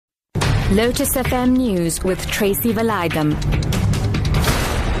Lotus FM News with TRACY VALAYDHAM.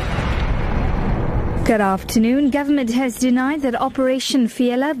 Good afternoon. Government has denied that Operation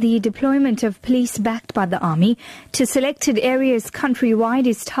Fiela, the deployment of police backed by the army to selected areas countrywide,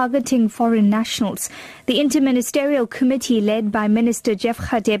 is targeting foreign nationals. The Interministerial Committee led by Minister Jeff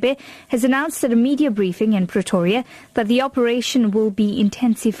Radebe has announced at a media briefing in Pretoria that the operation will be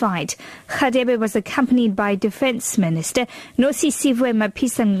intensified. Radebe was accompanied by Defence Minister Nosisivwe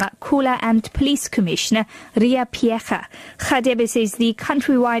Mapisa-Ngakula and Police Commissioner Ria Piecha. Radebe says the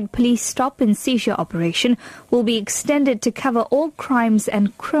countrywide police stop and seizure operation will be extended to cover all crimes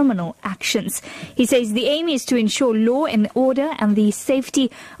and criminal actions. He says the aim is to ensure law and order and the safety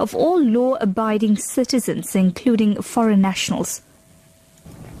of all law-abiding citizens, including foreign nationals.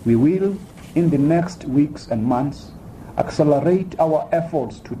 We will, in the next weeks and months, accelerate our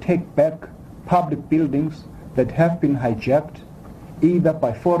efforts to take back public buildings that have been hijacked either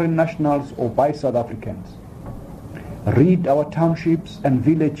by foreign nationals or by South Africans. Rid our townships and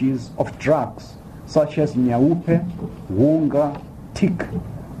villages of drugs such as Nyaupe, Wonga, Tik,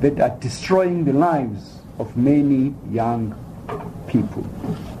 that are destroying the lives of many young people.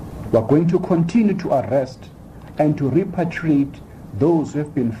 We are going to continue to arrest and to repatriate those who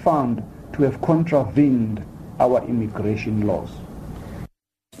have been found to have contravened our immigration laws.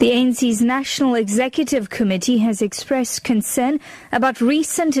 The ANC's National Executive Committee has expressed concern about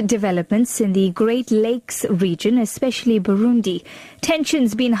recent developments in the Great Lakes region, especially Burundi.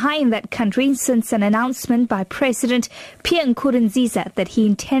 Tensions been high in that country since an announcement by President Pierre Nkurunziza that he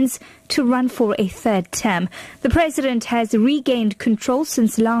intends to run for a third term. The president has regained control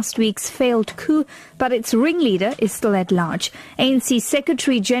since last week's failed coup, but its ringleader is still at large. ANC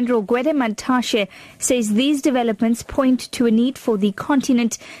Secretary General Gwede Mantashe says these developments point to a need for the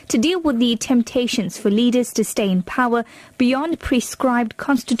continent to deal with the temptations for leaders to stay in power beyond prescribed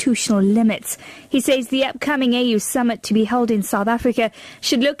constitutional limits. He says the upcoming AU summit to be held in South Africa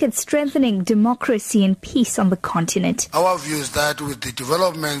should look at strengthening democracy and peace on the continent. Our view is that with the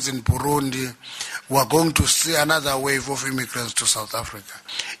developments in Burundi, we are going to see another wave of immigrants to South Africa.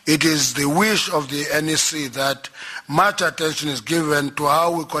 It is the wish of the NEC that much attention is given to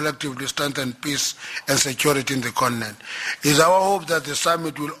how we collectively strengthen peace and security in the continent. It is our hope that the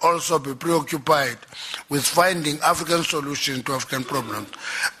summit will also be preoccupied with finding African solutions to African problems,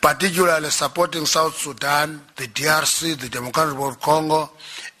 particularly supporting South Sudan, the DRC, the Democratic Republic of Congo,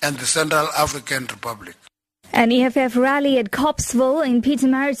 and the Central African Republic. An EFF rally at Copesville in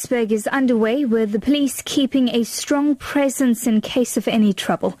Pietermaritzburg is underway, with the police keeping a strong presence in case of any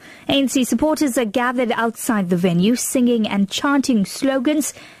trouble. ANC supporters are gathered outside the venue, singing and chanting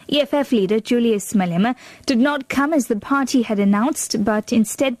slogans. EFF leader Julius Malema did not come as the party had announced, but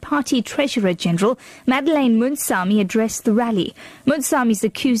instead Party Treasurer General Madeleine Munsami addressed the rally. Munsami's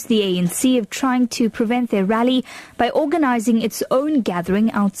accused the ANC of trying to prevent their rally by organising its own gathering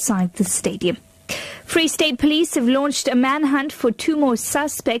outside the stadium. Free State Police have launched a manhunt for 2 more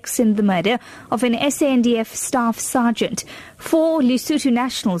suspects in the murder of an SANDF staff sergeant. 4 Lesotho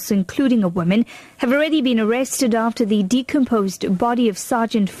nationals, including a woman, have already been arrested after the decomposed body of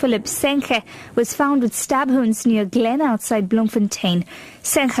Sergeant Philip Senkge was found with stab wounds near Glen outside Bloemfontein.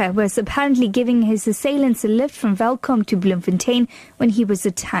 Senkge was apparently giving his assailants a lift from Welkom to Bloemfontein when he was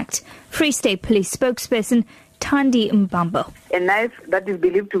attacked. Free State Police spokesperson Thandi Mbambo. A knife that is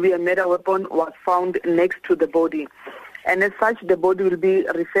believed to be a murder weapon was found next to the body. And as such, the body will be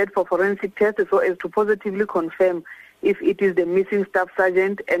referred for forensic tests so as to positively confirm if it is the missing staff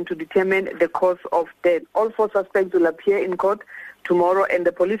sergeant and to determine the cause of death. All 4 suspects will appear in court tomorrow, and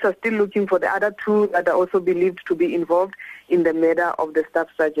the police are still looking for the other 2 that are also believed to be involved in the murder of the staff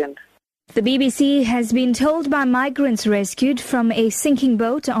sergeant. The BBC has been told by migrants rescued from a sinking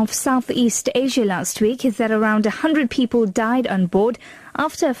boat off Southeast Asia last week that around 100 people died on board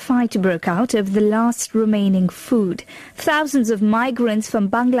after a fight broke out over the last remaining food. Thousands of migrants from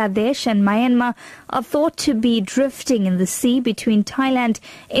Bangladesh and Myanmar are thought to be drifting in the sea between Thailand,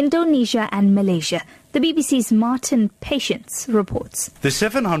 Indonesia and Malaysia. The BBC's Martin Patience reports. The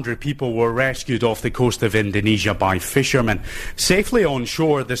 700 people were rescued off the coast of Indonesia by fishermen. Safely on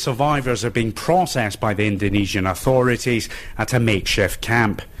shore, the survivors are being processed by the Indonesian authorities at a makeshift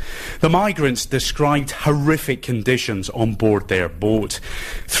camp. The migrants described horrific conditions on board their boat.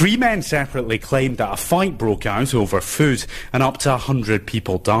 3 men separately claimed that a fight broke out over food and up to 100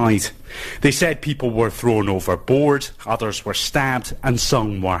 people died. They said people were thrown overboard, others were stabbed and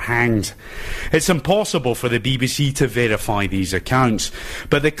some were hanged. It's impossible for the BBC to verify these accounts,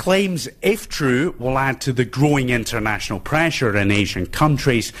 but the claims, if true, will add to the growing international pressure in Asian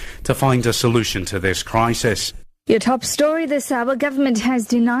countries to find a solution to this crisis. Your top story this hour, government has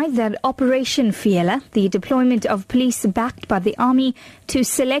denied that Operation Fiela, the deployment of police backed by the army to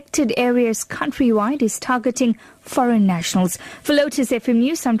selected areas countrywide, is targeting foreign nationals. For Lotus FM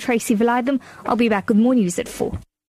News, I'm TRACY VALAYDHAM. I'll be back with more news at 4.